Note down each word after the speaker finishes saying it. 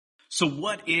So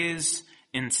what is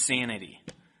insanity?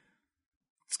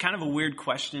 It's kind of a weird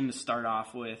question to start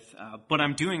off with, but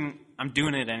I'm doing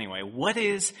it anyway. What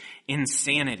is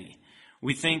insanity?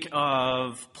 We think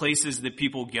of places that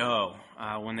people go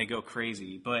when they go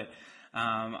crazy, but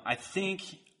I think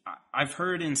I've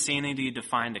heard insanity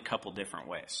defined a couple different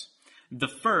ways. The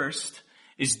first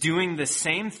is doing the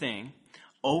same thing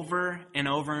over and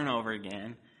over and over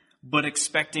again, but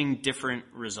expecting different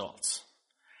results.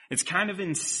 It's kind of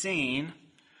insane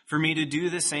for me to do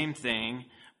the same thing,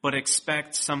 but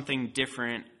expect something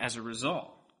different as a result.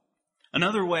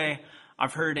 Another way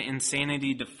I've heard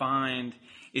insanity defined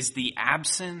is the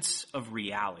absence of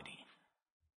reality.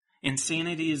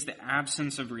 Insanity is the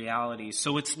absence of reality.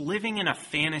 So it's living in a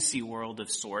fantasy world of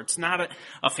sorts. Not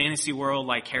a fantasy world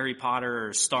like Harry Potter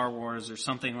or Star Wars or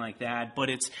something like that, but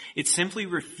it's simply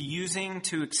refusing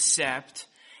to accept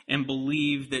and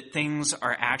believe that things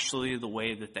are actually the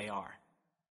way that they are.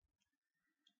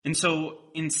 And so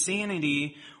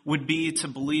insanity would be to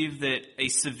believe that a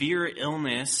severe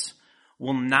illness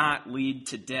will not lead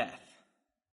to death.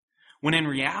 When in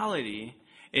reality,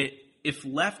 if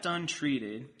left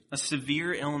untreated, a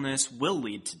severe illness will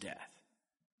lead to death.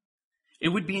 It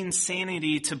would be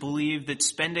insanity to believe that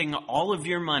spending all of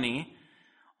your money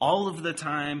all of the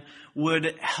time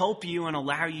would help you and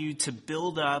allow you to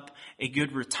build up a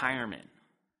good retirement.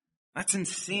 That's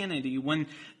insanity when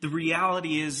the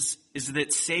reality is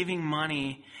that saving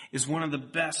money is one of the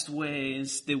best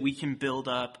ways that we can build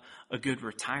up a good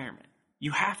retirement.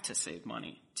 You have to save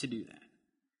money to do that.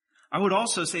 I would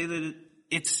also say that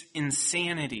it's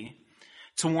insanity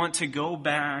to want to go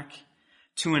back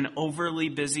to an overly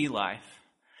busy life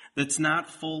that's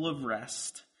not full of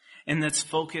rest and that's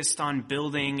focused on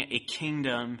building a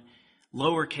kingdom,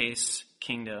 lowercase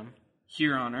kingdom,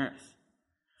 here on earth.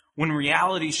 When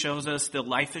reality shows us that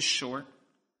life is short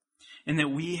and that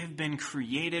we have been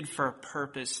created for a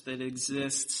purpose that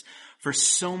exists for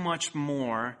so much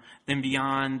more than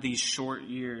beyond these short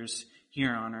years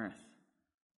here on earth.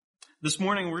 This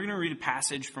morning, we're going to read a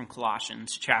passage from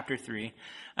Colossians chapter 3,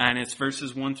 and it's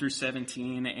verses 1 through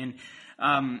 17. And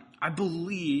I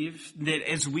believe that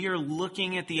as we are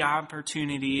looking at the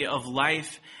opportunity of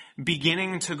life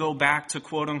beginning to go back to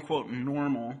quote-unquote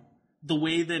normal, the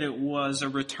way that it was, a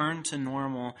return to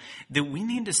normal, that we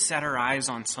need to set our eyes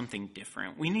on something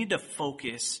different. We need to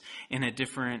focus in a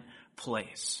different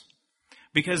place.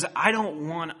 Because I don't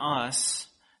want us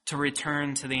to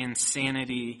return to the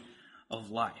insanity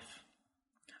of life.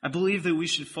 I believe that we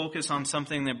should focus on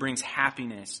something that brings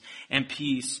happiness and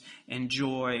peace and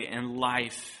joy and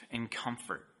life and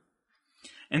comfort.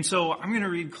 And so I'm going to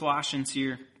read Colossians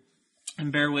here.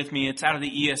 And bear with me, it's out of the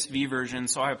ESV version,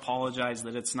 so I apologize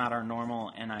that it's not our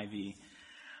normal NIV.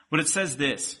 But it says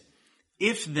this: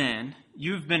 "If then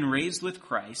you have been raised with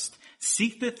Christ,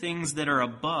 seek the things that are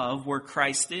above where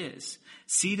Christ is,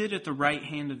 seated at the right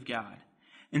hand of God.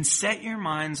 And set your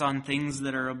minds on things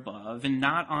that are above and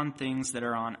not on things that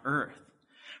are on earth.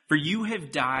 For you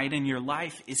have died and your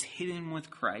life is hidden with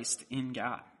Christ in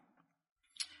God.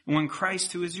 And when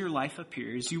Christ, who is your life,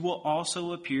 appears, you will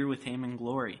also appear with him in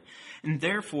glory. And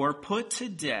therefore put to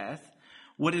death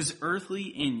what is earthly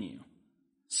in you: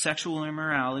 sexual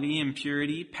immorality,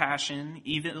 impurity, passion,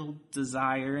 evil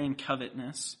desire, and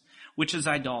covetousness, which is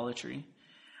idolatry.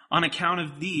 On account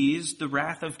of these, the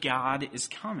wrath of God is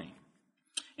coming.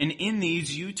 And in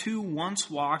these you too once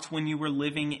walked when you were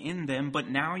living in them, but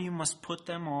now you must put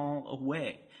them all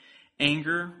away: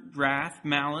 anger, wrath,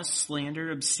 malice,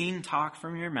 slander, obscene talk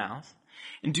from your mouth.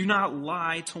 And do not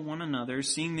lie to one another,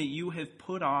 seeing that you have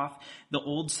put off the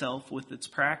old self with its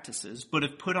practices, but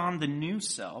have put on the new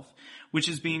self, which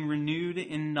is being renewed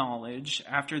in knowledge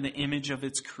after the image of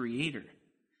its creator.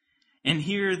 And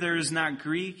here there is not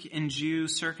Greek and Jew,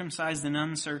 circumcised and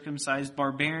uncircumcised,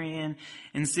 barbarian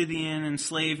and Scythian, and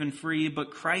slave and free, but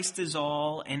Christ is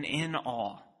all and in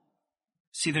all."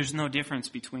 See, there's no difference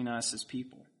between us as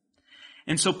people.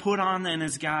 "And so put on then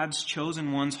as God's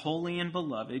chosen ones, holy and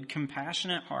beloved,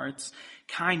 compassionate hearts,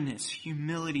 kindness,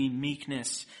 humility,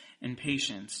 meekness, and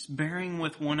patience, bearing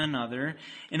with one another,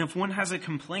 and if one has a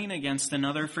complaint against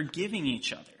another, forgiving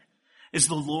each other, as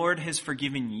the Lord has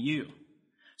forgiven you.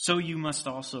 So you must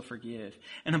also forgive.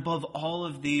 And above all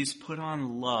of these, put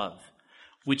on love,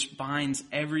 which binds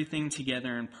everything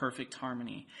together in perfect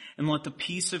harmony. And let the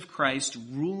peace of Christ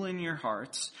rule in your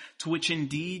hearts, to which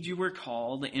indeed you were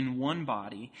called in one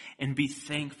body, and be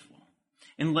thankful.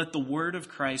 And let the word of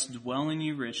Christ dwell in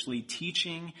you richly,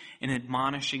 teaching and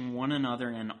admonishing one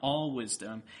another in all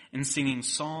wisdom, and singing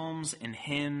psalms and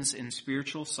hymns and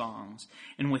spiritual songs,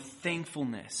 and with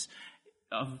thankfulness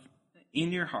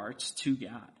in your hearts to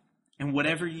God. And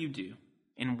whatever you do,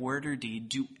 in word or deed,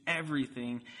 do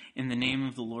everything in the name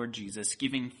of the Lord Jesus,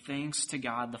 giving thanks to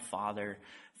God the Father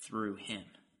through him.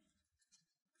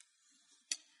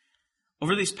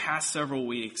 Over these past several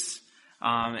weeks,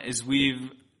 as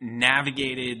we've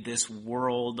navigated this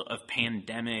world of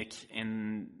pandemic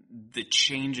and the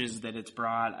changes that it's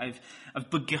brought, I've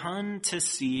begun to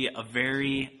see a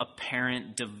very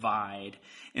apparent divide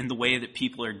in the way that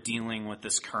people are dealing with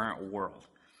this current world.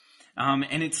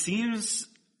 And it seems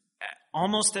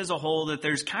almost as a whole that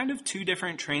there's kind of two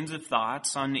different trains of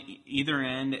thoughts on either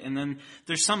end, and then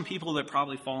there's some people that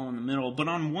probably fall in the middle. But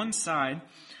on one side,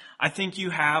 I think you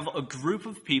have a group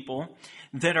of people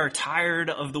that are tired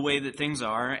of the way that things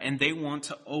are, and they want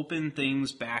to open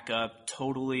things back up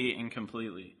totally and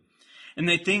completely. And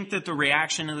they think that the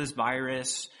reaction to this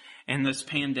virus and this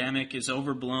pandemic is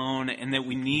overblown and that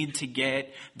we need to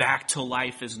get back to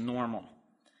life as normal.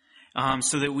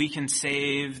 So that we can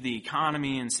save the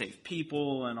economy and save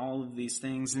people and all of these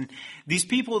things. And these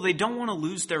people, they don't want to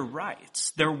lose their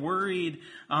rights. They're worried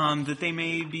that they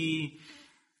may be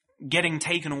getting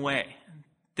taken away.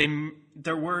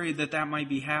 They're worried that that might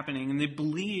be happening. And they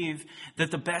believe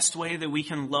that the best way that we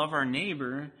can love our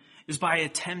neighbor is by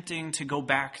attempting to go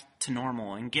back to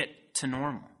normal and get to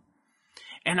normal.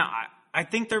 And I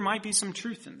think there might be some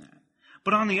truth in that.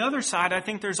 But on the other side, I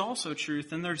think there's also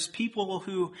truth, and there's people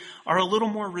who are a little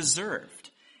more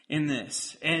reserved in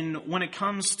this. And when it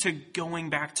comes to going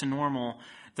back to normal,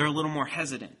 they're a little more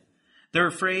hesitant. They're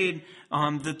afraid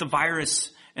that the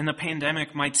virus and the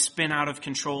pandemic might spin out of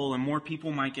control, and more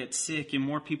people might get sick, and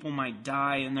more people might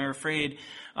die, and they're afraid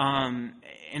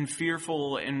and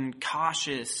fearful and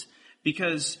cautious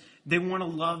because they want to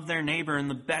love their neighbor,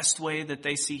 and the best way that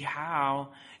they see how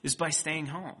is by staying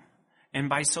home. And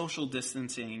by social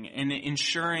distancing and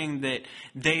ensuring that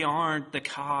they aren't the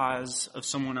cause of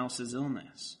someone else's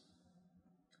illness.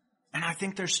 And I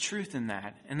think there's truth in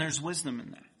that, and there's wisdom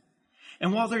in that.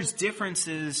 And while there's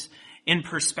differences in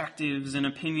perspectives and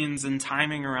opinions and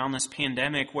timing around this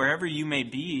pandemic, wherever you may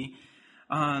be,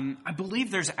 I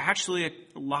believe there's actually a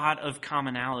lot of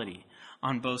commonality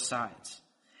on both sides.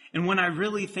 And when I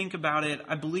really think about it,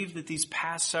 I believe that these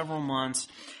past several months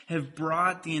have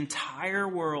brought the entire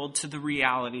world to the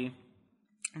reality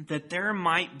that there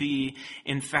might be,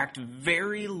 in fact,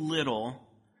 very little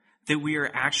that we are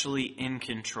actually in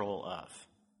control of.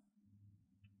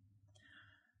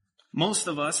 Most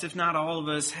of us, if not all of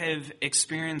us, have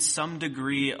experienced some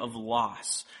degree of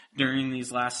loss during these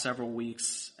last several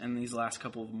weeks and these last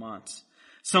couple of months.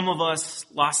 Some of us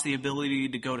lost the ability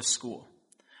to go to school.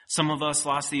 Some of us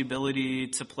lost the ability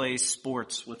to play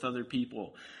sports with other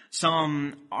people.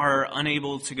 Some are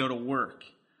unable to go to work.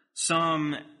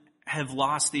 Some have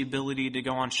lost the ability to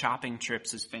go on shopping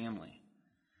trips as family.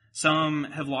 Some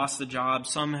have lost the job.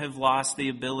 Some have lost the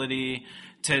ability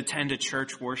to attend a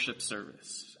church worship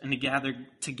service and to gather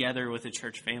together with a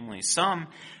church family. Some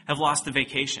have lost the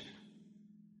vacation,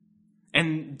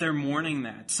 and they're mourning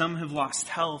that. Some have lost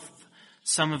health.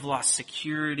 Some have lost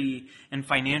security and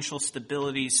financial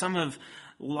stability. Some have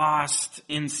lost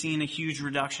and seen a huge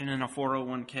reduction in a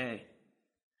 401k.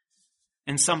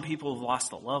 And some people have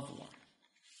lost a loved one.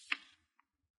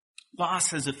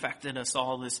 Loss has affected us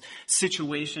all. This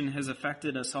situation has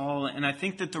affected us all. And I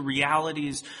think that the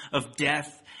realities of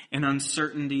death and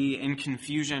uncertainty and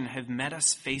confusion have met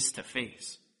us face to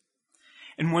face.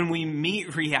 And when we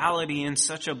meet reality in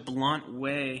such a blunt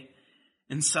way,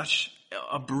 in such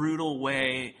a brutal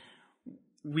way,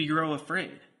 we grow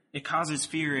afraid. It causes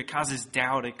fear, it causes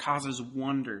doubt, it causes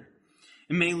wonder.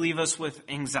 It may leave us with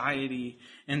anxiety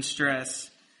and stress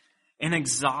and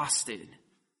exhausted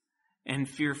and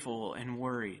fearful and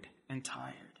worried and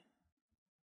tired.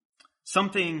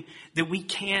 Something that we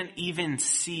can't even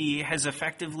see has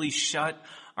effectively shut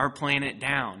our planet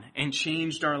down and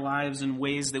changed our lives in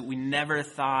ways that we never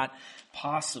thought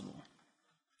possible.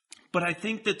 But I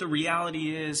think that the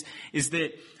reality is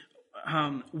that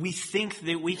we think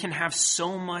that we can have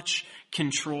so much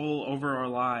control over our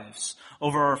lives,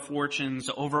 over our fortunes,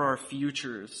 over our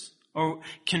futures, or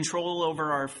control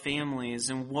over our families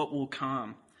and what will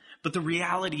come. But the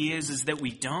reality is that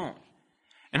we don't.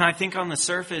 And I think on the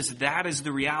surface, that is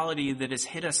the reality that has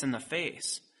hit us in the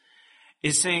face,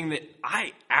 is saying that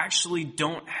I actually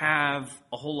don't have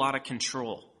a whole lot of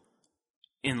control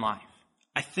in life.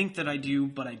 I think that I do,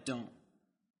 but I don't.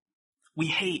 We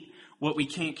hate what we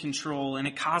can't control, and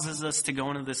it causes us to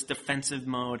go into this defensive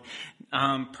mode.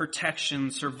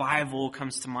 Protection, survival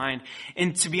comes to mind.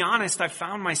 And to be honest, I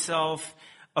found myself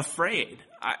afraid.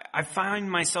 I find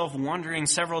myself wondering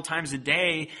several times a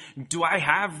day, do I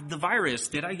have the virus?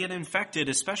 Did I get infected?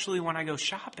 Especially when I go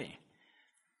shopping.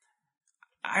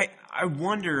 I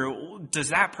wonder, does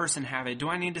that person have it? Do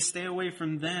I need to stay away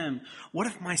from them? What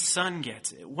if my son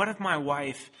gets it? What if my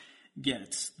wife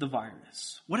gets the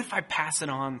virus? What if I pass it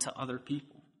on to other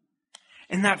people?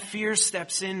 And that fear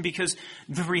steps in because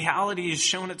the reality has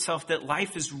shown itself that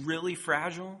life is really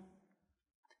fragile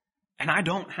and I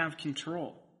don't have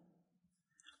control.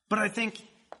 But I think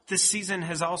this season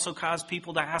has also caused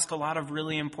people to ask a lot of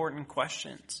really important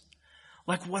questions.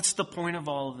 Like, what's the point of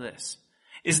all of this?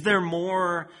 Is there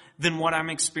more than what I'm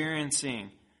experiencing?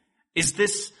 Is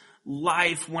this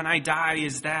life when I die,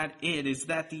 is that it? Is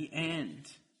that the end?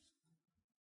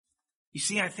 You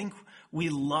see, I think we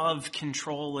love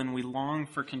control and we long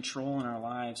for control in our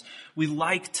lives. We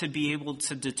like to be able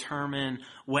to determine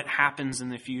what happens in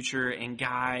the future and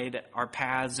guide our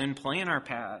paths and plan our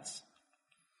paths.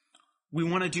 We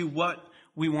want to do what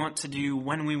we want to do,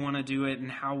 when we want to do it,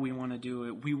 and how we want to do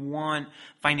it. We want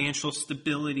financial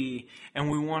stability,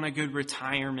 and we want a good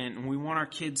retirement, and we want our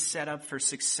kids set up for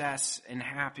success and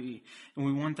happy, and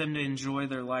we want them to enjoy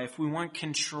their life. We want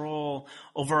control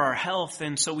over our health,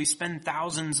 and so we spend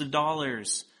thousands of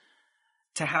dollars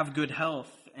to have good health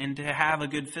and to have a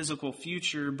good physical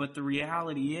future, but the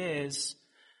reality is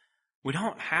we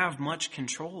don't have much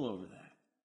control over that.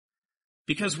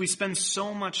 Because we spend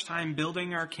so much time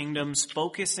building our kingdoms,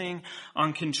 focusing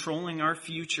on controlling our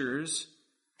futures,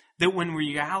 that when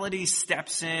reality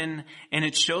steps in and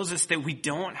it shows us that we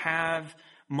don't have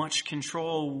much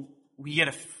control, we get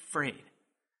afraid.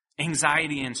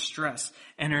 Anxiety and stress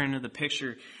enter into the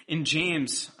picture. In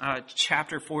James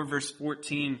chapter 4, verse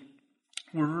 14,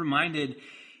 we're reminded,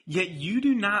 "Yet you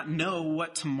do not know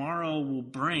what tomorrow will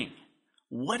bring.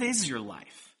 What is your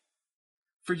life?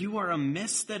 For you are a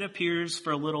mist that appears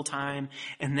for a little time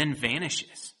and then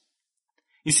vanishes."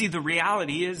 You see, the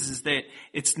reality is that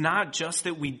it's not just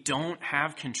that we don't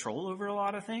have control over a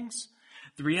lot of things.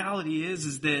 The reality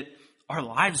is that our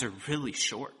lives are really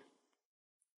short.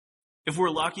 If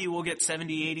we're lucky, we'll get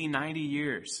 70, 80, 90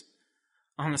 years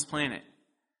on this planet.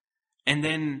 And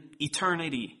then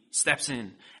eternity steps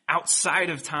in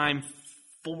outside of time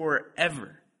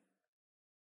forever.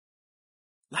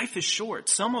 Life is short.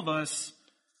 Some of us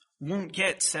won't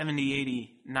get 70,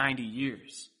 80, 90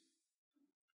 years.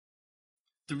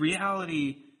 The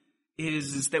reality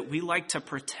is that we like to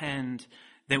pretend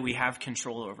that we have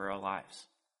control over our lives.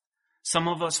 Some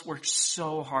of us work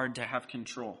so hard to have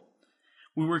control.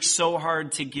 We work so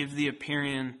hard to give the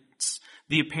appearance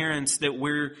that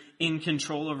we're in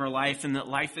control of our life and that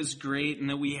life is great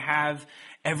and that we have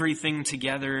everything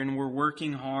together and we're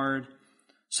working hard,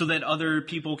 so that other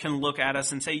people can look at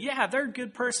us and say, yeah, they're a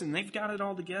good person. They've got it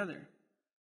all together.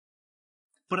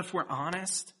 But if we're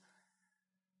honest,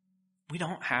 we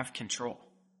don't have control.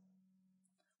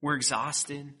 We're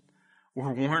exhausted.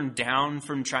 We're worn down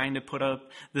from trying to put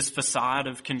up this facade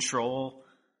of control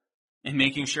and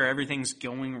making sure everything's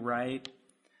going right.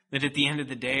 That at the end of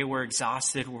the day, we're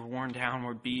exhausted, we're worn down,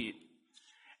 we're beat.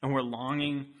 And we're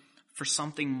longing for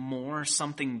something more,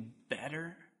 something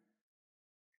better.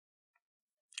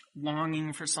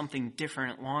 Longing for something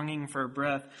different, longing for a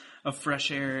breath of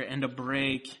fresh air and a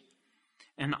break.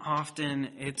 And often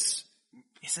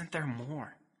isn't there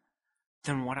more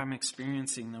than what I'm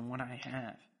experiencing, than what I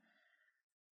have?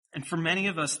 And for many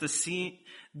of us, the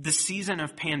season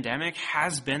of pandemic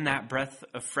has been that breath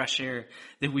of fresh air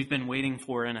that we've been waiting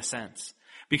for, in a sense.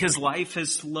 Because life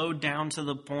has slowed down to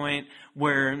the point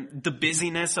where the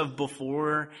busyness of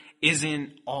before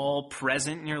isn't all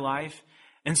present in your life.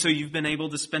 And so you've been able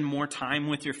to spend more time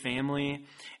with your family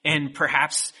and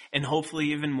perhaps and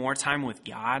hopefully even more time with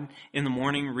God in the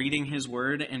morning, reading His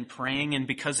Word and praying. And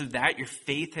because of that, your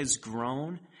faith has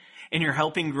grown and you're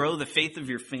helping grow the faith of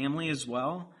your family as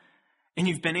well. And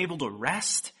you've been able to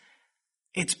rest.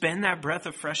 It's been that breath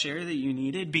of fresh air that you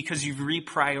needed because you've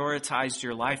reprioritized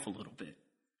your life a little bit.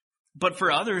 But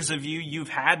for others of you, you've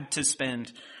had to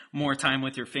spend more time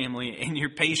with your family and your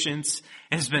patience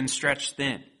has been stretched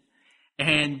thin.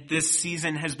 And this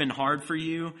season has been hard for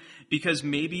you because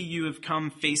maybe you have come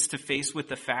face to face with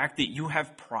the fact that you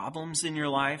have problems in your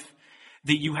life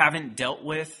that you haven't dealt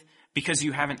with because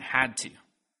you haven't had to.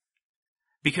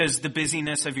 Because the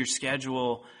busyness of your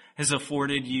schedule has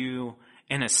afforded you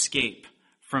an escape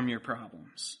from your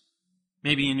problems.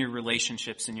 Maybe in your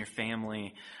relationships, in your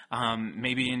family,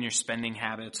 maybe in your spending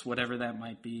habits, whatever that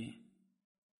might be.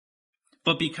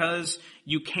 But because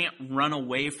you can't run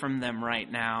away from them right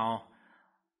now,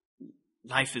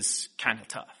 life is kind of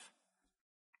tough.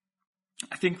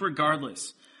 I think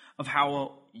regardless of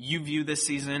how you view this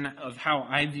season, of how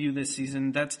I view this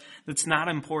season, that's not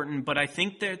important. But I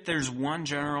think that there's one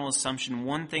general assumption,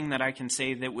 one thing that I can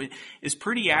say that is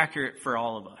pretty accurate for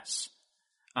all of us.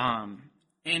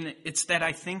 And it's that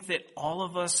I think that all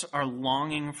of us are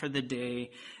longing for the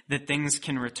day that things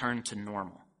can return to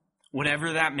normal.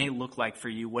 Whatever that may look like for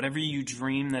you, whatever you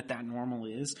dream that normal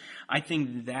is, I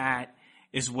think that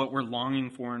is what we're longing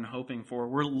for and hoping for.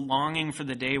 We're longing for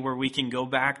the day where we can go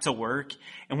back to work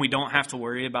and we don't have to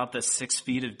worry about the 6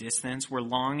 feet of distance. We're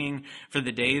longing for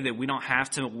the day that we don't have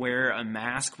to wear a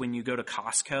mask when you go to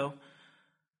Costco.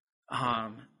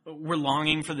 We're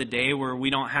longing for the day where we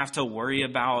don't have to worry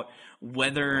about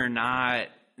whether or not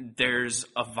there's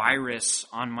a virus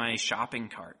on my shopping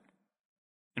cart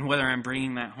and whether I'm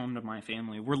bringing that home to my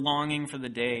family. We're longing for the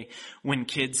day when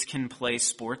kids can play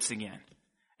sports again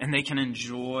and they can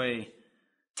enjoy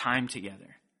time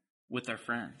together with their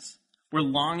friends. We're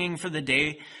longing for the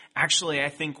day, actually, I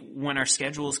think, when our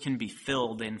schedules can be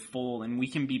filled and full and we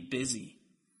can be busy.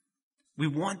 We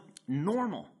want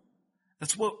normal.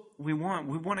 That's what we want.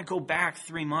 We want to go back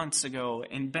 3 months ago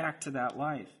and back to that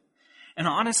life. And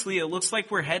honestly, it looks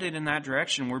like we're headed in that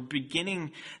direction. We're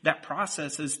beginning that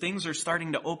process as things are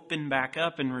starting to open back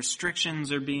up and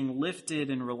restrictions are being lifted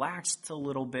and relaxed a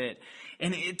little bit.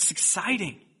 And it's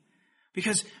exciting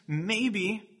because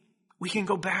maybe we can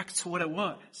go back to what it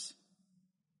was.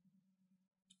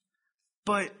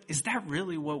 But is that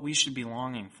really what we should be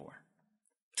longing for?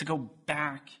 To go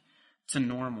back to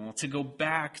normal, to go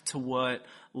back to what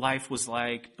life was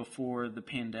like before the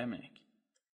pandemic?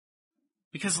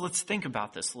 Because let's think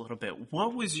about this a little bit.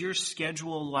 What was your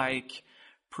schedule like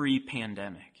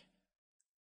pre-pandemic?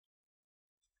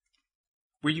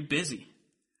 Were you busy?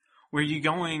 Were you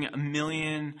going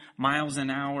 1,000,000 miles an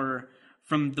hour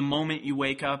from the moment you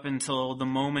wake up until the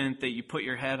moment that you put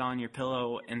your head on your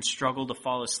pillow and struggle to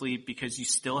fall asleep because you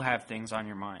still have things on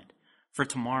your mind for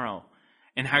tomorrow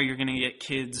and how you're going to get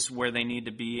kids where they need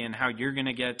to be and how you're going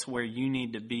to get to where you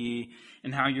need to be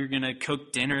and how you're going to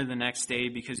cook dinner the next day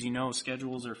because you know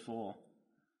schedules are full?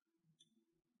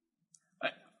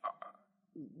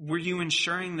 Were you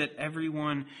ensuring that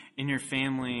everyone in your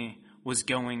family was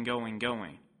going?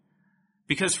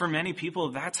 Because for many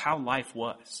people, that's how life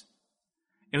was.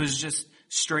 It was just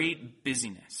straight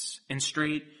busyness and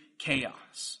straight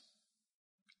chaos.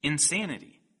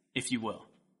 Insanity, if you will.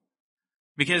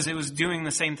 Because it was doing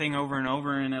the same thing over and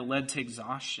over and it led to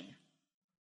exhaustion.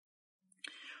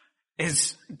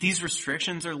 As these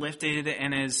restrictions are lifted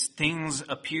and as things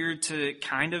appear to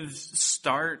kind of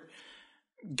start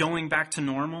going back to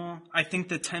normal, I think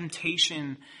the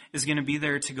temptation is going to be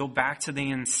there to go back to the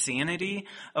insanity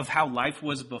of how life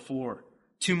was before.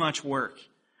 Too much work,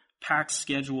 packed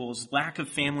schedules, lack of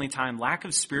family time, lack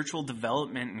of spiritual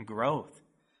development and growth,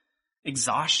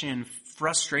 exhaustion,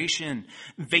 frustration,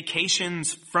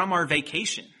 vacations from our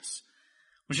vacations,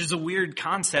 which is a weird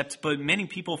concept, but many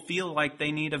people feel like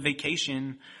they need a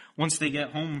vacation once they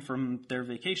get home from their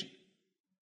vacation.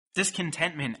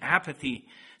 Discontentment, apathy,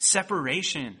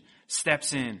 separation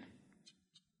steps in.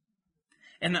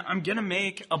 And I'm going to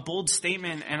make a bold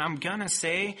statement, and I'm going to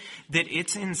say that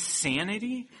it's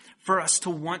insanity for us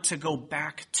to want to go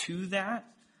back to that,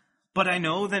 but I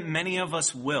know that many of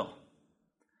us will.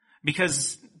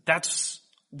 Because that's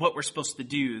what we're supposed to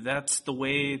do. That's the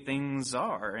way things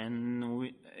are,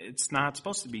 and it's not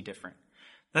supposed to be different.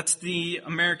 That's the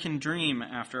American dream,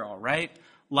 after all, right?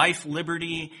 Life,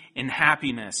 liberty, and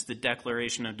happiness, the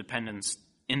Declaration of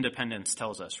Independence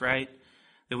tells us, right?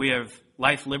 That we have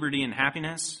life, liberty, and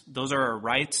happiness. Those are our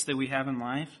rights that we have in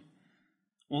life.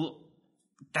 Well,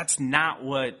 that's not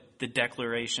what the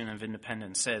Declaration of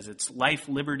Independence says. It's life,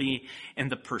 liberty,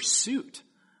 and the pursuit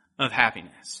of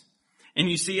happiness. And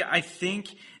you see, I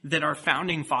think that our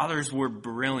founding fathers were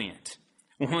brilliant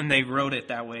when they wrote it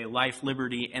that way, life,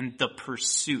 liberty, and the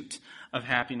pursuit of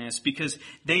happiness, because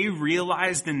they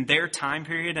realized in their time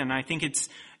period, and I think it's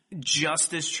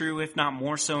just as true, if not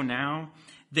more so now,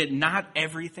 that not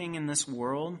everything in this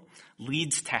world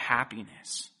leads to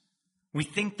happiness. We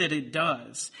think that it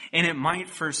does, and it might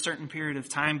for a certain period of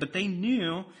time, but they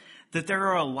knew that there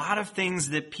are a lot of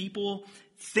things that people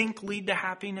think lead to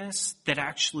happiness that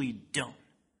actually don't.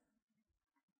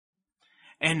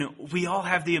 And we all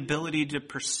have the ability to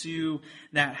pursue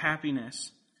that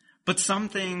happiness. But some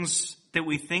things that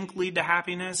we think lead to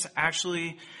happiness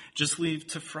actually just lead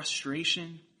to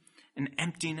frustration and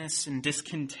emptiness and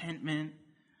discontentment,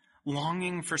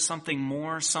 longing for something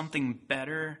more, something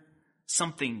better,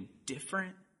 something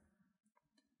different.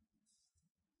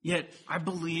 Yet I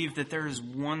believe that there is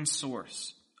one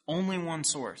source, only one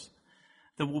source,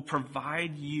 that will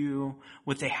provide you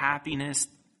with the happiness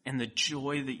and the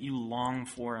joy that you long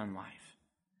for in life.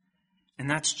 And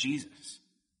that's Jesus.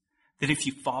 That if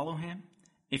you follow him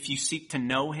if you seek to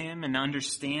know him and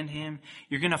understand him,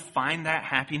 you're going to find that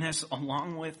happiness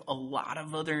along with a lot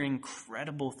of other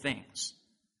incredible things.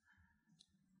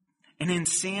 And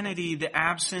insanity, the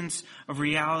absence of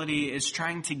reality, is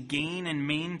trying to gain and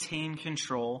maintain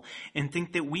control and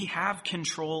think that we have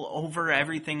control over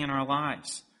everything in our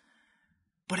lives.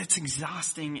 But it's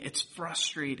exhausting, it's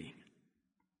frustrating.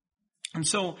 And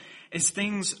so, as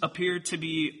things appear to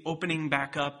be opening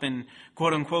back up and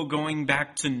quote unquote going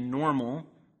back to normal,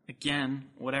 again,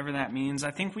 whatever that means,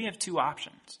 I think we have two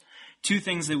options. Two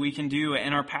things that we can do,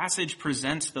 and our passage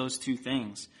presents those two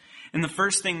things. And the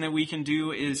first thing that we can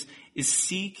do is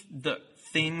seek the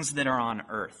things that are on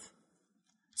earth.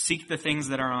 Seek the things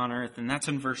that are on earth, and that's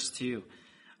in verse 2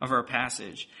 of our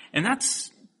passage. And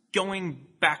that's going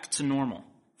back to normal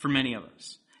for many of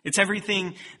us. It's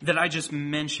everything that I just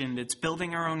mentioned. It's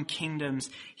building our own kingdoms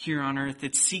here on earth.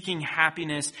 It's seeking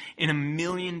happiness in a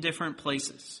million different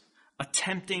places,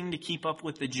 attempting to keep up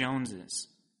with the Joneses.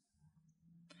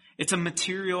 It's a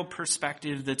material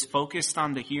perspective that's focused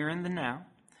on the here and the now,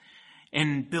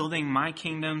 and building my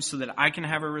kingdom so that I can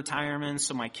have a retirement,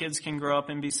 so my kids can grow up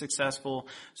and be successful,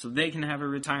 so they can have a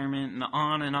retirement, and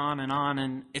on and on and on.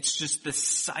 And it's just this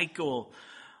cycle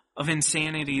of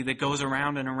insanity that goes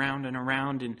around and around and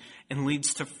around and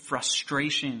leads to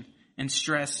frustration and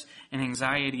stress and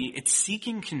anxiety. It's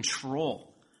seeking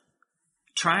control,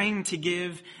 trying to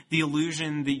give the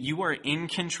illusion that you are in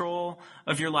control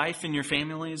of your life and your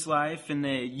family's life and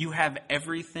that you have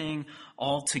everything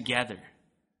all together.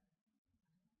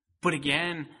 But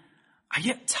again, I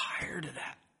get tired of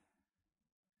that.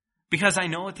 Because I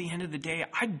know at the end of the day,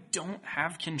 I don't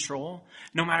have control,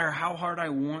 no matter how hard I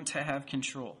want to have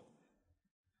control.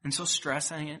 And so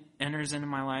stress enters into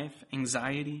my life,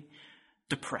 anxiety,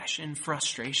 depression,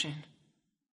 frustration,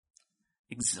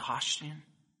 exhaustion.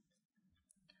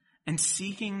 And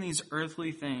seeking these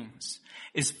earthly things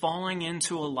is falling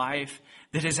into a life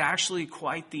that is actually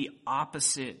quite the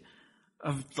opposite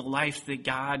of the life that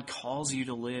God calls you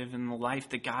to live and the life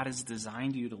that God has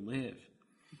designed you to live.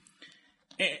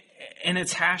 And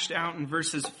it's hashed out in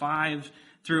verses 5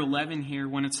 through 11 here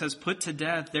when it says, "Put to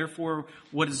death, therefore,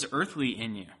 what is earthly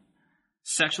in you.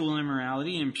 Sexual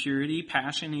immorality, impurity,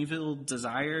 passion, evil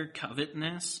desire,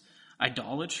 covetousness,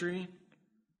 idolatry,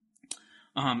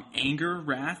 anger,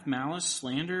 wrath, malice,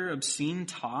 slander, obscene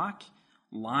talk,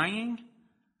 lying."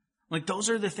 Like, those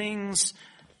are the things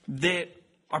that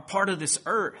are part of this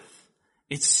earth.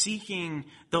 It's seeking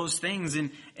those things.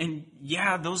 And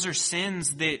yeah, those are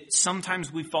sins that sometimes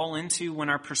we fall into when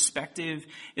our perspective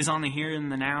is on the here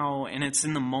and the now, and it's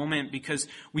in the moment because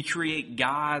we create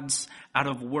gods out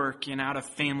of work and out of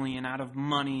family and out of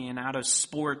money and out of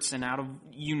sports and out of,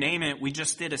 you name it. We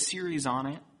just did a series on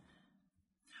it.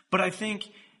 But I think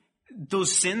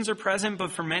those sins are present,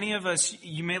 but for many of us,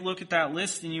 you may look at that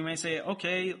list and you may say,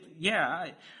 okay,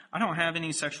 yeah, I don't have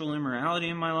any sexual immorality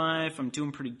in my life. I'm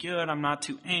doing pretty good. I'm not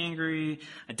too angry.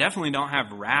 I definitely don't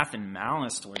have wrath and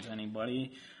malice towards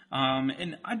anybody.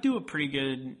 And I do a pretty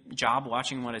good job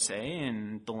watching what I say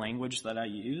and the language that I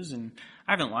use. And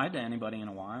I haven't lied to anybody in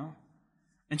a while.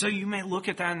 And so you may look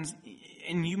at that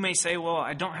and you may say, well,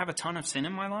 I don't have a ton of sin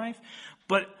in my life.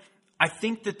 But I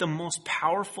think that the most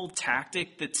powerful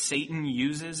tactic that Satan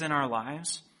uses in our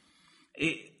lives,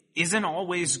 it isn't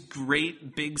always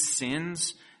great big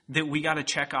sins that we got to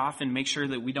check off and make sure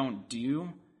that we don't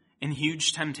do, and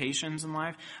huge temptations in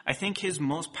life. I think his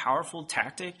most powerful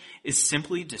tactic is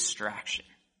simply distraction.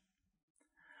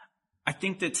 I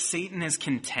think that Satan is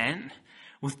content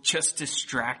with just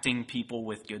distracting people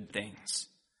with good things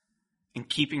and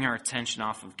keeping our attention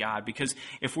off of God. Because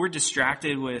if we're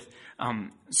distracted with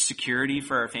security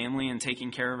for our family and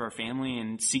taking care of our family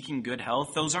and seeking good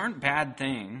health, those aren't bad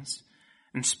things.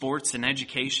 And sports and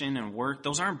education and work,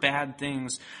 those aren't bad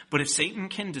things. But if Satan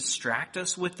can distract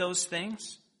us with those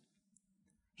things,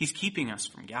 he's keeping us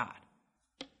from God.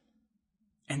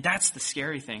 And that's the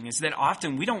scary thing, is that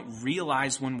often we don't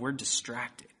realize when we're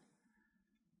distracted.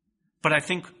 But I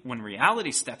think when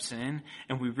reality steps in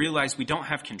and we realize we don't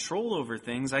have control over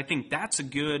things, I think that's a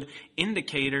good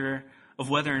indicator of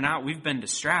whether or not we've been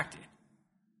distracted.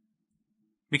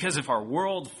 Because if our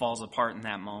world falls apart in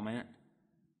that moment,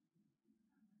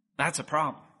 that's a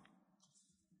problem.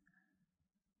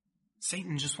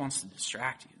 Satan just wants to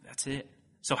distract you. That's it.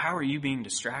 So how are you being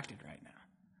distracted right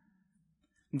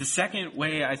now? The second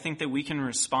way I think that we can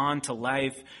respond to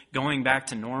life going back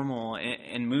to normal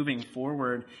and moving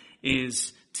forward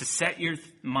is to set your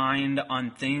mind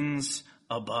on things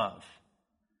above.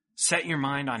 Set your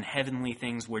mind on heavenly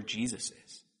things where Jesus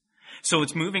is. So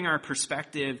it's moving our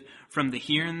perspective from the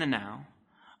here and the now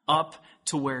up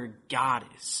to where God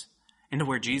is. into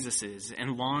where Jesus is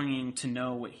and longing to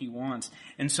know what he wants.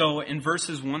 And so in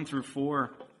verses 1 through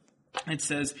 4, it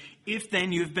says, if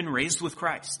then you have been raised with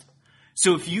Christ.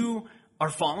 So if you are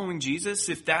following Jesus,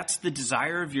 if that's the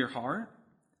desire of your heart,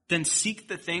 then seek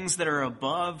the things that are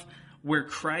above where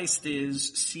Christ is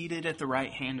seated at the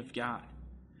right hand of God.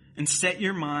 And set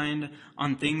your mind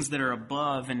on things that are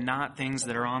above and not things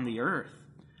that are on the earth.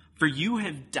 For you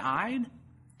have died,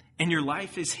 and your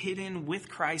life is hidden with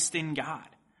Christ in God.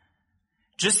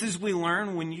 Just as we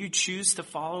learn, when you choose to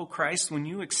follow Christ, when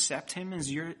you accept him as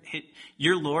your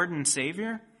Lord and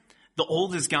Savior, the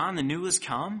old is gone, the new has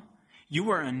come.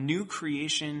 You are a new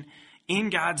creation in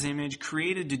God's image,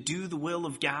 created to do the will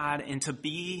of God and to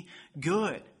be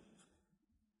good.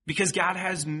 Because God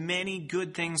has many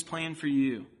good things planned for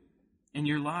you in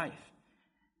your life.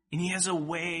 And he has a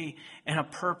way and a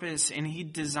purpose, and he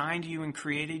designed you and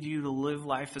created you to live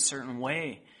life a certain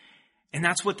way. And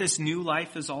that's what this new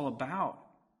life is all about.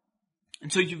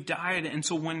 And so you've died, and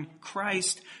so when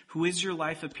Christ, who is your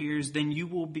life, appears, then you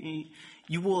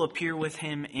will appear with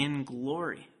him in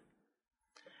glory.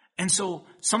 And so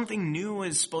something new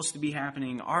is supposed to be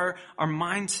happening. Our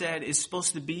mindset is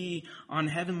supposed to be on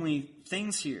heavenly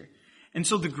things here. And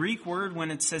so the Greek word,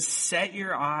 when it says set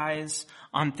your eyes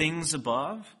on things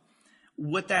above,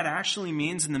 what that actually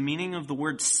means, and the meaning of the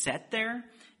word set there,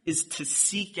 is to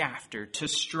seek after, to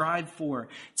strive for,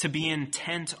 to be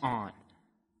intent on.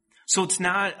 So it's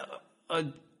not a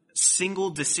single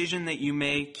decision that you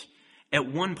make at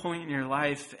one point in your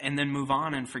life and then move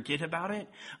on and forget about it,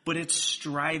 but it's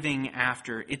striving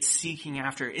after, it's seeking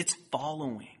after, it's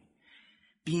following,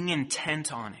 being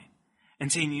intent on it.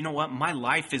 And saying, you know what, my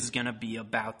life is going to be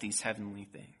about these heavenly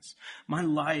things. My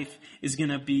life is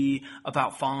going to be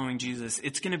about following Jesus.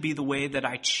 It's going to be the way that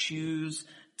I choose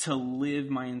to live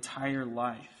my entire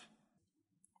life.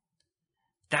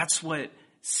 That's what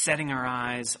setting our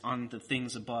eyes on the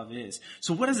things above is.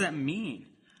 So what does that mean?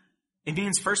 It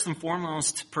means first and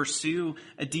foremost to pursue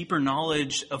a deeper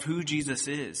knowledge of who Jesus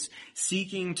is,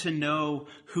 seeking to know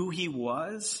who he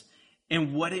was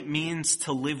and what it means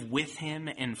to live with him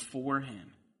and for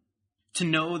him. To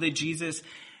know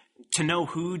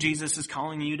who Jesus is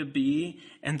calling you to be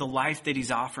and the life that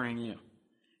he's offering you.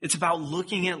 It's about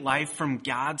looking at life from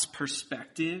God's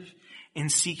perspective and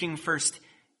seeking first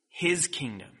his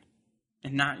kingdom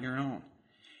and not your own.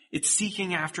 It's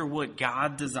seeking after what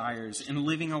God desires and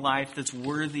living a life that's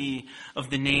worthy of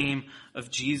the name of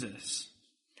Jesus.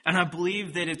 And I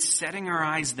believe that it's setting our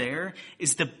eyes there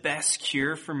is the best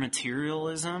cure for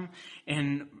materialism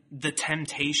and the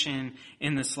temptation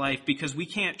in this life, because we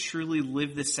can't truly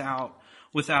live this out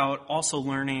without also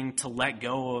learning to let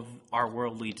go of our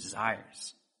worldly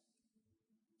desires.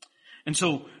 And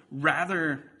so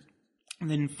rather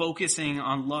than focusing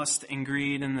on lust and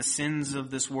greed and the sins of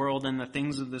this world and the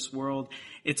things of this world,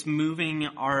 it's moving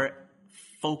our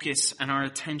focus and our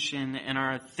attention and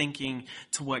our thinking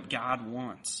to what God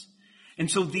wants. And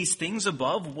so these things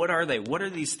above, what are they? What are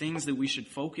these things that we should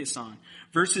focus on?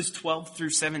 Verses 12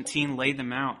 through 17 lay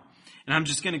them out. And I'm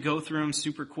just going to go through them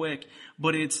super quick,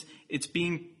 but it's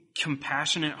being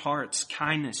compassionate hearts,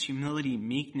 kindness, humility,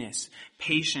 meekness,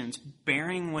 patience,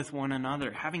 bearing with one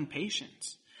another, having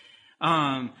patience,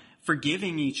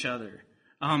 forgiving each other,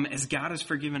 as God has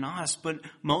forgiven us, but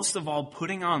most of all,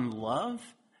 putting on love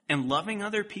and loving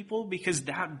other people, because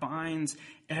that binds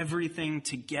everything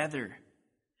together.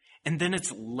 And then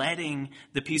it's letting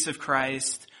the peace of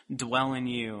Christ dwell in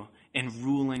you and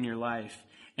rule in your life.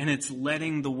 And it's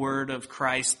letting the word of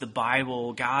Christ, the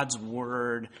Bible, God's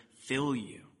word, fill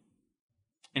you.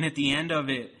 And at the end of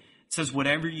it, it says,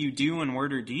 whatever you do in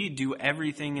word or deed, do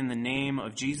everything in the name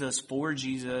of Jesus, for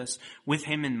Jesus, with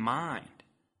him in mind.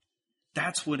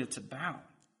 That's what it's about.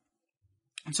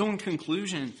 And so in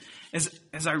conclusion,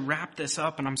 as I wrap this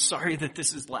up, and I'm sorry that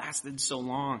this has lasted so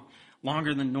long,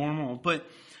 longer than normal, but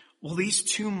well, these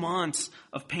 2 months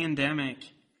of pandemic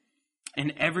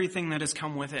and everything that has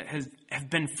come with it have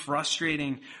been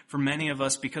frustrating for many of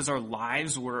us because our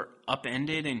lives were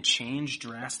upended and changed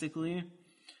drastically.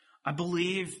 I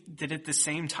believe that at the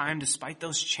same time, despite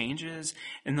those changes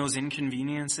and those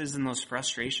inconveniences and those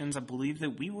frustrations, I believe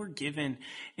that we were given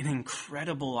an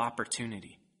incredible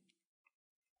opportunity.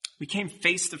 We came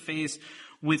face to face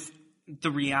with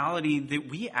the reality that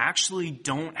we actually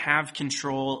don't have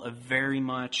control of very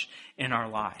much in our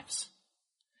lives.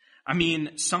 I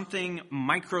mean, something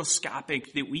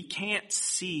microscopic that we can't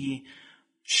see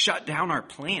shut down our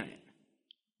planet.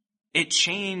 It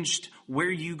changed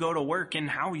where you go to work and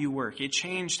how you work. It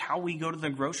changed how we go to the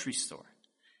grocery store.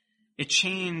 It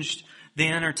changed the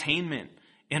entertainment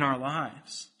in our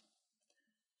lives.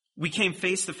 We came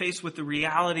face to face with the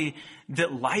reality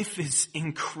that life is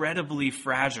incredibly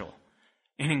fragile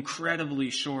and incredibly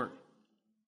short,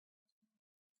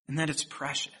 and that it's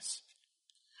precious.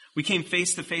 We came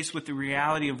face to face with the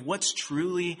reality of what's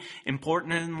truly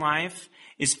important in life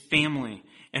is family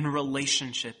and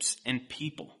relationships and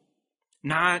people,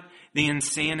 not the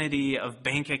insanity of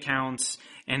bank accounts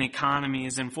and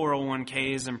economies and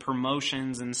 401ks and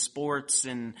promotions and sports,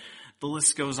 and the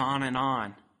list goes on and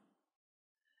on.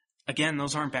 Again,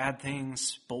 those aren't bad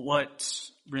things, but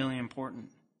what's really important?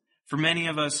 For many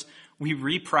of us, we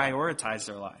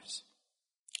reprioritize our lives.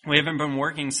 We haven't been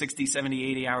working 60,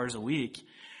 70, 80 hours a week,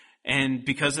 and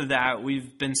because of that,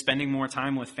 we've been spending more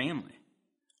time with family.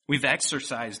 We've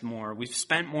exercised more. We've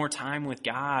spent more time with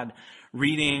God,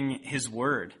 reading His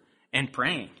Word and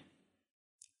praying.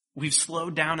 We've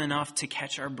slowed down enough to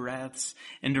catch our breaths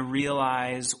and to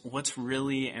realize what's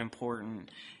really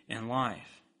important in life.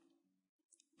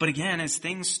 But again, as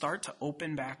things start to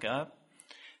open back up,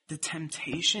 the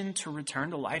temptation to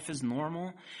return to life as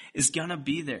normal is going to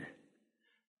be there.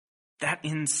 That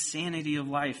insanity of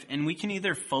life. And we can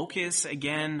either focus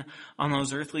again on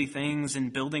those earthly things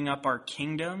and building up our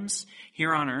kingdoms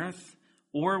here on earth,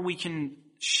 or we can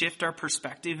shift our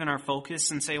perspective and our focus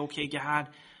and say, okay, God,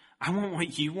 I want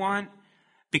what you want,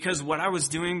 because what I was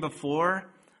doing before,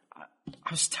 I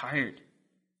was tired.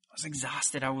 I was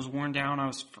exhausted. I was worn down. I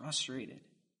was frustrated.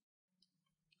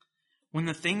 When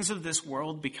the things of this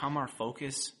world become our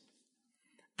focus,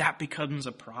 that becomes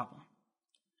a problem.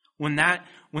 When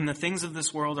the things of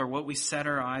this world are what we set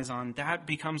our eyes on, that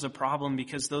becomes a problem,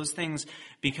 because those things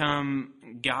become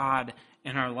God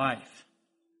in our life.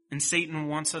 And Satan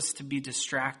wants us to be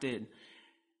distracted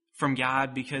from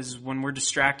God, because when we're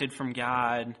distracted from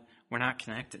God, we're not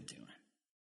connected to Him.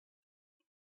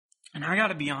 And I got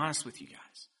to be honest with you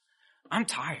guys. I'm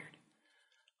tired.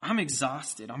 I'm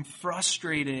exhausted. I'm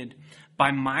frustrated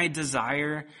by my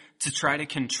desire to try to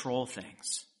control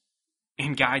things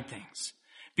and guide things.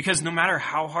 Because no matter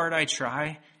how hard I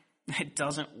try, it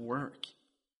doesn't work.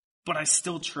 But I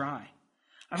still try.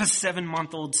 I have a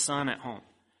 7-month-old son at home.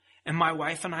 And my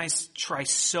wife and I try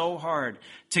so hard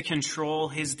to control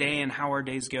his day and how our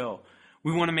days go.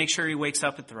 We want to make sure he wakes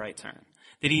up at the right time,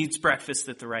 that he eats breakfast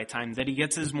at the right time, that he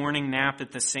gets his morning nap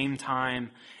at the same time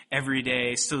every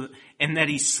day, and that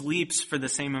he sleeps for the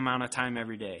same amount of time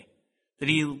every day, that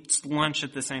he eats lunch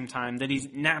at the same time, that he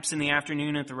naps in the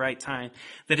afternoon at the right time,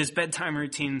 that his bedtime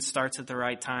routine starts at the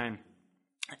right time,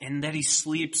 and that he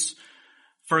sleeps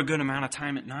for a good amount of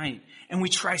time at night. And we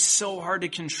try so hard to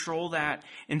control that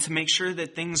and to make sure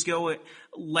that things go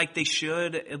like they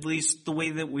should, at least the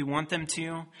way that we want them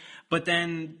to. But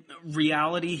then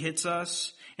reality hits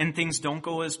us and things don't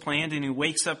go as planned, and he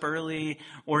wakes up early,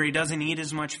 or he doesn't eat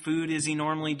as much food as he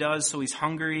normally does, so he's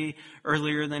hungry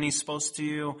earlier than he's supposed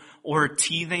to, or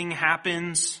teething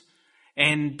happens,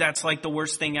 and that's like the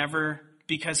worst thing ever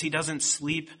because he doesn't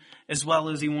sleep as well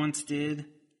as he once did.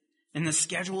 And the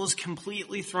schedule is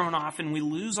completely thrown off, and we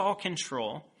lose all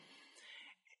control,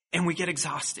 and we get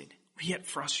exhausted. We get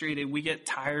frustrated. We get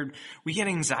tired. We get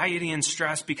anxiety and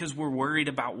stress because we're worried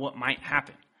about what might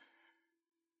happen.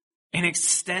 And it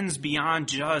extends beyond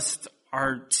just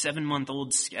our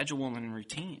 7-month-old schedule and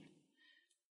routine.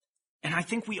 And I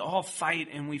think we all fight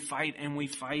and we fight and we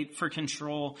fight for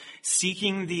control,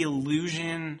 seeking the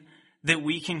illusion that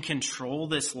we can control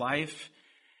this life,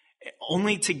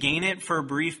 only to gain it for a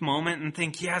brief moment and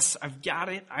think, yes, I've got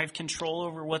it. I have control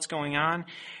over what's going on.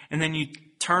 And then you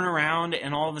turn around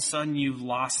and all of a sudden you've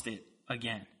lost it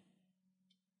again.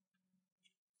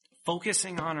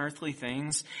 Focusing on earthly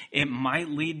things, it might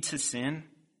lead to sin,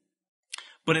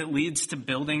 but it leads to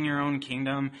building your own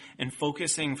kingdom and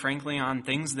focusing, frankly, on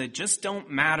things that just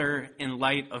don't matter in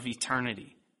light of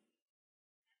eternity.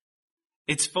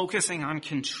 It's focusing on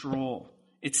control.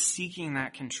 It's seeking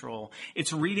that control.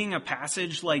 It's reading a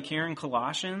passage like here in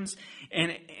Colossians,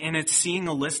 and it's seeing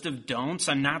a list of don'ts.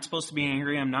 I'm not supposed to be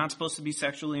angry. I'm not supposed to be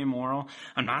sexually immoral.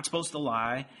 I'm not supposed to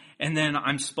lie. And then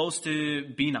I'm supposed to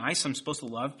be nice. I'm supposed to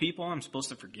love people. I'm supposed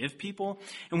to forgive people.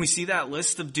 And we see that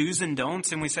list of do's and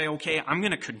don'ts, and we say, okay, I'm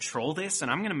going to control this,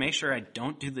 and I'm going to make sure I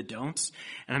don't do the don'ts,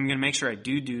 and I'm going to make sure I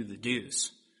do the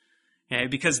do's. Okay,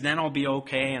 because then I'll be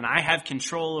okay, and I have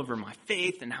control over my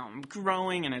faith and how I'm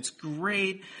growing, and it's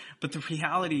great. But the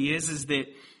reality is that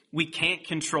we can't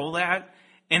control that,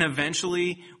 and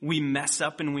eventually we mess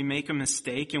up and we make a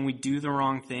mistake and we do the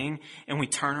wrong thing, and we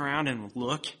turn around and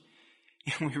look,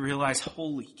 and we realize,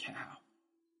 holy cow,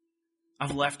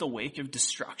 I've left a wake of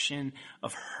destruction,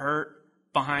 of hurt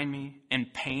behind me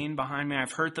and pain behind me.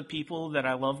 I've hurt the people that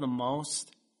I love the most.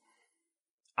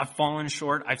 I've fallen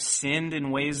short. I've sinned in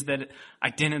ways that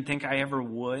I didn't think I ever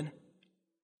would.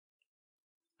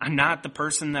 I'm not the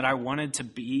person that I wanted to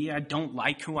be. I don't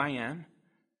like who I am.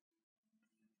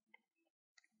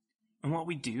 And what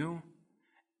we do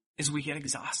is we get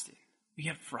exhausted. We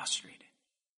get frustrated.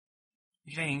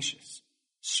 We get anxious,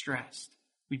 stressed.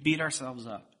 We beat ourselves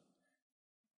up.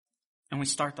 And we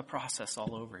start the process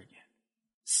all over again,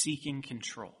 seeking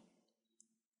control.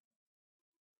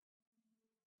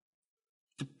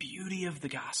 The beauty of the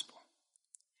gospel,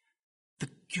 the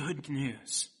good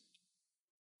news,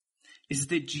 is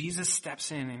that Jesus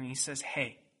steps in and he says,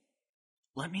 hey,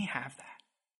 let me have that.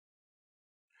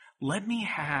 Let me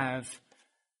have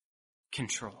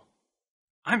control.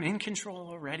 I'm in control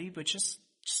already, but just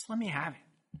let me have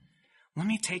it. Let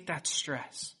me take that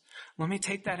stress. Let me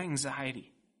take that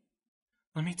anxiety.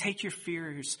 Let me take your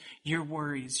fears, your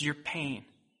worries, your pain,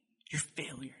 your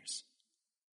failures.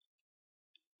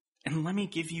 And let me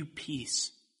give you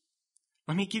peace.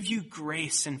 Let me give you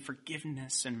grace and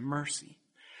forgiveness and mercy.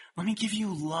 Let me give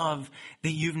you love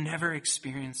that you've never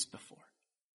experienced before.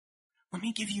 Let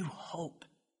me give you hope.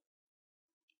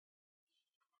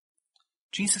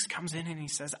 Jesus comes in and he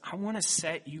says, I want to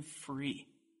set you free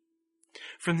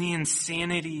from the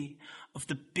insanity of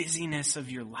the busyness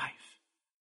of your life,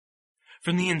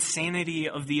 from the insanity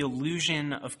of the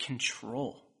illusion of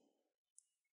control.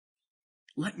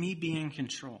 Let me be in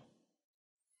control.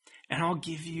 And I'll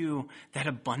give you that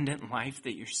abundant life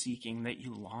that you're seeking, that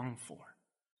you long for.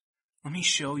 Let me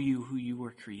show you who you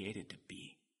were created to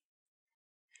be.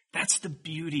 That's the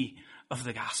beauty of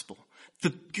the gospel.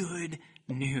 The good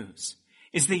news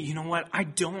is that, you know what? I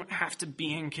don't have to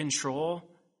be in control,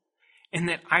 and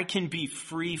that I can be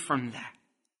free from that.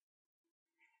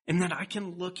 And that I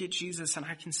can look at Jesus and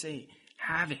I can say,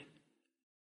 have it.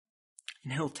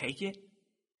 And he'll take it.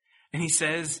 And he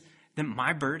says that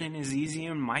my burden is easy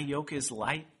and my yoke is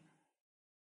light.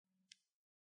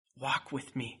 Walk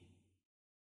with me.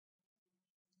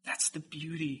 That's the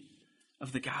beauty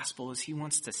of the gospel, is he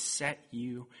wants to set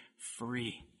you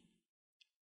free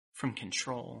from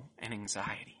control and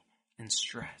anxiety and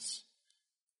stress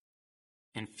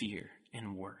and fear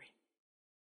and worry.